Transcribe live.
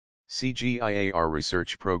CGIAR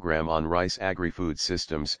Research Program on Rice Agri-Food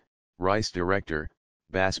Systems, RICE Director,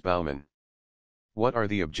 Bas Bouman. What are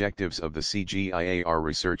the objectives of the CGIAR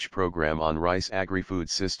Research Program on Rice Agri-Food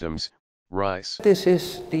Systems, RICE? This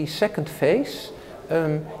is the second phase.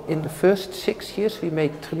 In the first 6 years we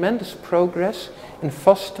made tremendous progress in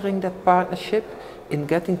fostering that partnership, in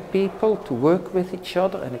getting people to work with each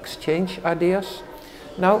other and exchange ideas.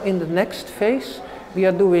 Now in the next phase we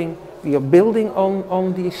are building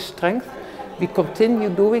on the strength. We continue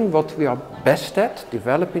doing what we are best at,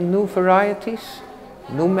 developing new varieties,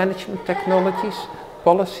 new management technologies,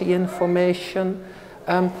 policy information,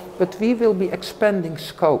 but we will be expanding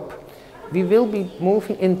scope. We will be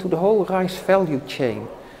moving into the whole rice value chain,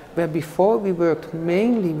 where before we worked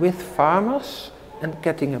mainly with farmers and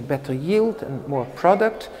getting a better yield and more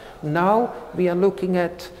product. Now we are looking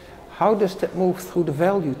at how does that move through the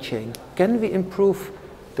value chain. Can we improve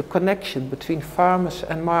the connection between farmers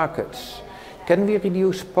and markets? Can we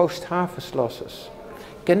reduce post-harvest losses?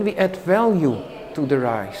 Can we add value to the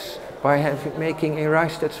rice by making a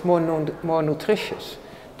rice that's more nutritious?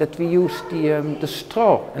 That we use the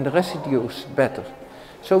straw and the residues better.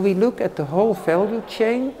 So we look at the whole value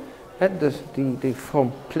chain, at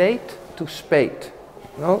from plate to spade,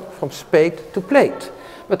 from spade to plate,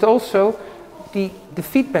 but also the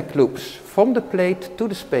feedback loops from the plate to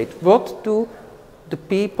the spade. What do the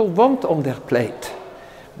people want on their plate?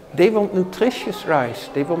 They want nutritious rice,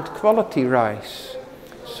 they want quality rice.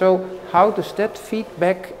 So how does that feed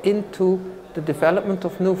back into the development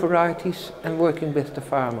of new varieties and working with the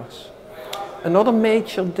farmers? Another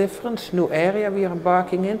major difference, new area we are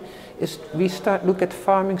embarking in, is we look at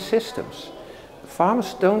farming systems.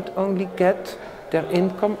 Farmers don't only get their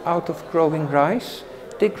income out of growing rice,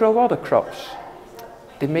 they grow other crops.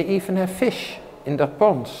 They may even have fish in their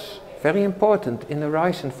ponds. Very important in a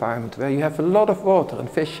rice environment where you have a lot of water and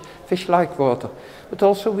fish like water. But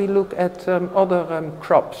also we look at other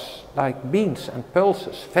crops like beans and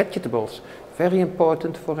pulses, vegetables, very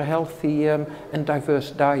important for a healthy and diverse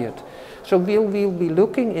diet. So we'll be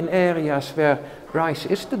looking in areas where rice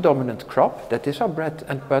is the dominant crop, that is our bread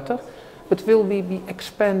and butter, but will we be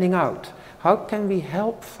expanding out? How can we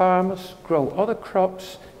help farmers grow other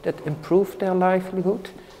crops that improve their livelihood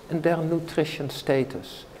and their nutrition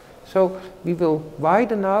status? So we will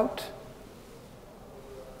widen out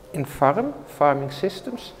in farming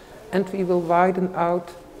systems, and we will widen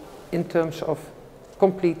out in terms of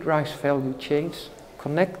complete rice value chains,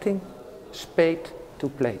 connecting spade to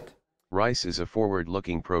plate. RICE is a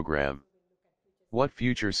forward-looking program. What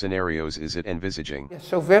future scenarios is it envisaging? Yes,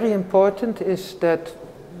 so very important is that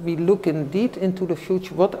we look indeed into the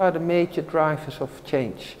future. What are the major drivers of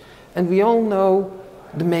change? And we all know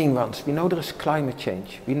the main ones. We know there is climate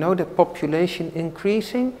change. We know that population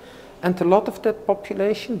increasing, and a lot of that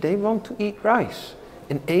population, they want to eat rice.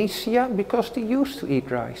 In Asia, because they used to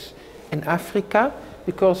eat rice. In Africa,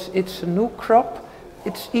 because it's a new crop,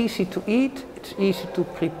 it's easy to eat, it's easy to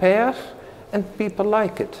prepare, and people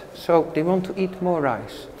like it. So they want to eat more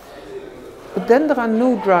rice. But then there are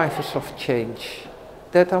new drivers of change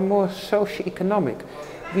that are more socio-economic.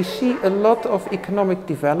 We see a lot of economic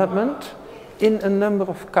development in a number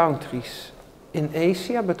of countries in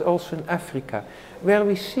Asia, but also in Africa, where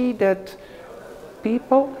we see that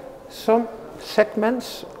people, some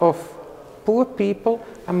segments of poor people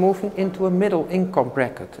are moving into a middle income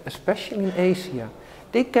bracket, especially in Asia.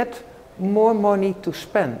 They get more money to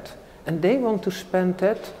spend, and they want to spend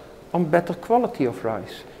that on better quality of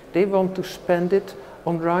rice. They want to spend it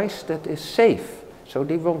on rice that is safe, so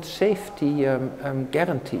they want safety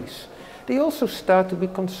guarantees. They also start to be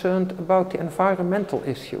concerned about the environmental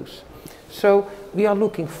issues. So we are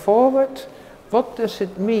looking forward. What does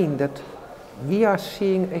it mean that we are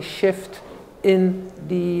seeing a shift in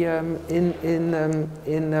the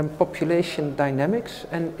population dynamics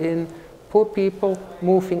and in poor people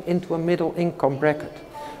moving into a middle income bracket?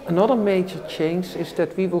 Another major change is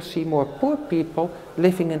that we will see more poor people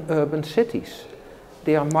living in urban cities.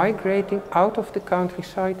 They are migrating out of the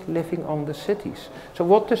countryside, living on the cities. So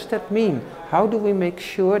what does that mean? How do we make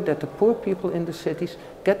sure that the poor people in the cities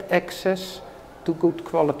get access to good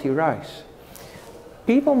quality rice?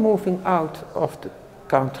 People moving out of the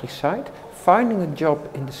countryside, finding a job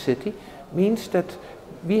in the city, means that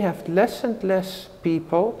we have less and less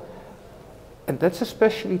people, and that's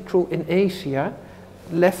especially true in Asia,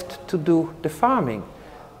 left to do the farming.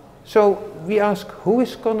 So we ask, who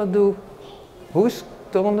is going to do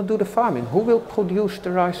the farming? Who will produce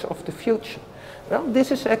the rice of the future? Well, this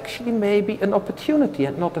is actually maybe an opportunity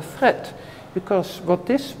and not a threat, because what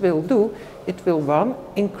this will do, it will, one,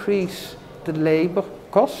 increase the labor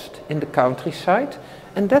cost in the countryside,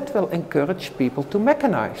 and that will encourage people to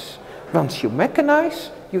mechanize. Once you mechanize,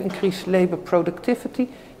 you increase labor productivity,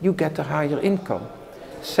 you get a higher income.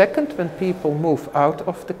 Second, when people move out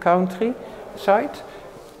of the countryside,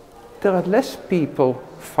 there are less people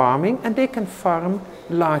farming and they can farm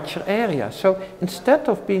larger areas. So instead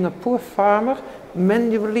of being a poor farmer,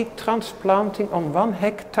 manually transplanting on 1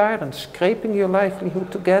 hectare and scraping your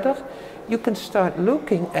livelihood together, you can start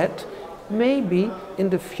looking at maybe in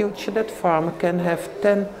the future that farmer can have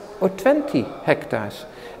 10 or 20 hectares.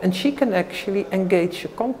 And she can actually engage a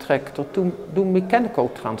contractor to do mechanical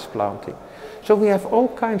transplanting. So we have all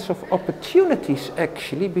kinds of opportunities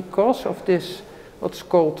actually because of this, what's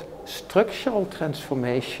called structural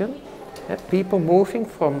transformation. People moving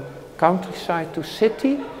from countryside to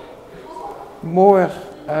city, more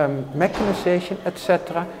mechanization,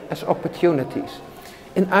 etc. as opportunities.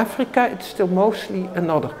 In Africa, it's still mostly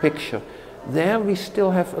another picture. There we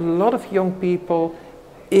still have a lot of young people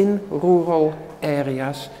in rural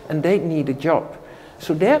areas and they need a job.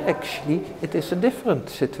 So there actually it is a different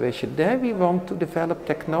situation. There we want to develop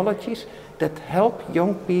technologies that help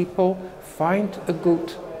young people find a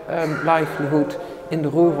good livelihood in the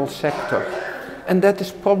rural sector. And that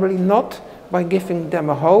is probably not by giving them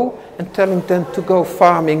a hoe and telling them to go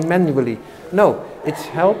farming manually. No, it's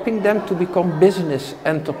helping them to become business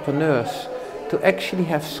entrepreneurs, to actually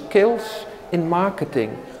have skills in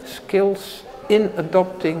marketing, skills in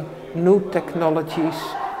adopting new technologies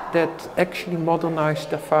that actually modernize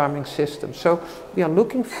the farming system. So we are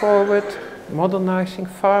looking forward, modernizing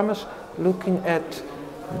farmers, looking at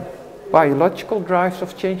biological drives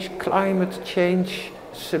of change, climate change,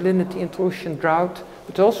 salinity intrusion, drought,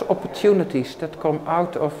 but also opportunities that come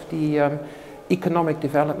out of the economic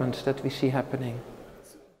developments that we see happening.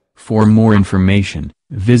 For more information,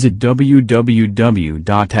 visit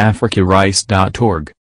www.africarice.org.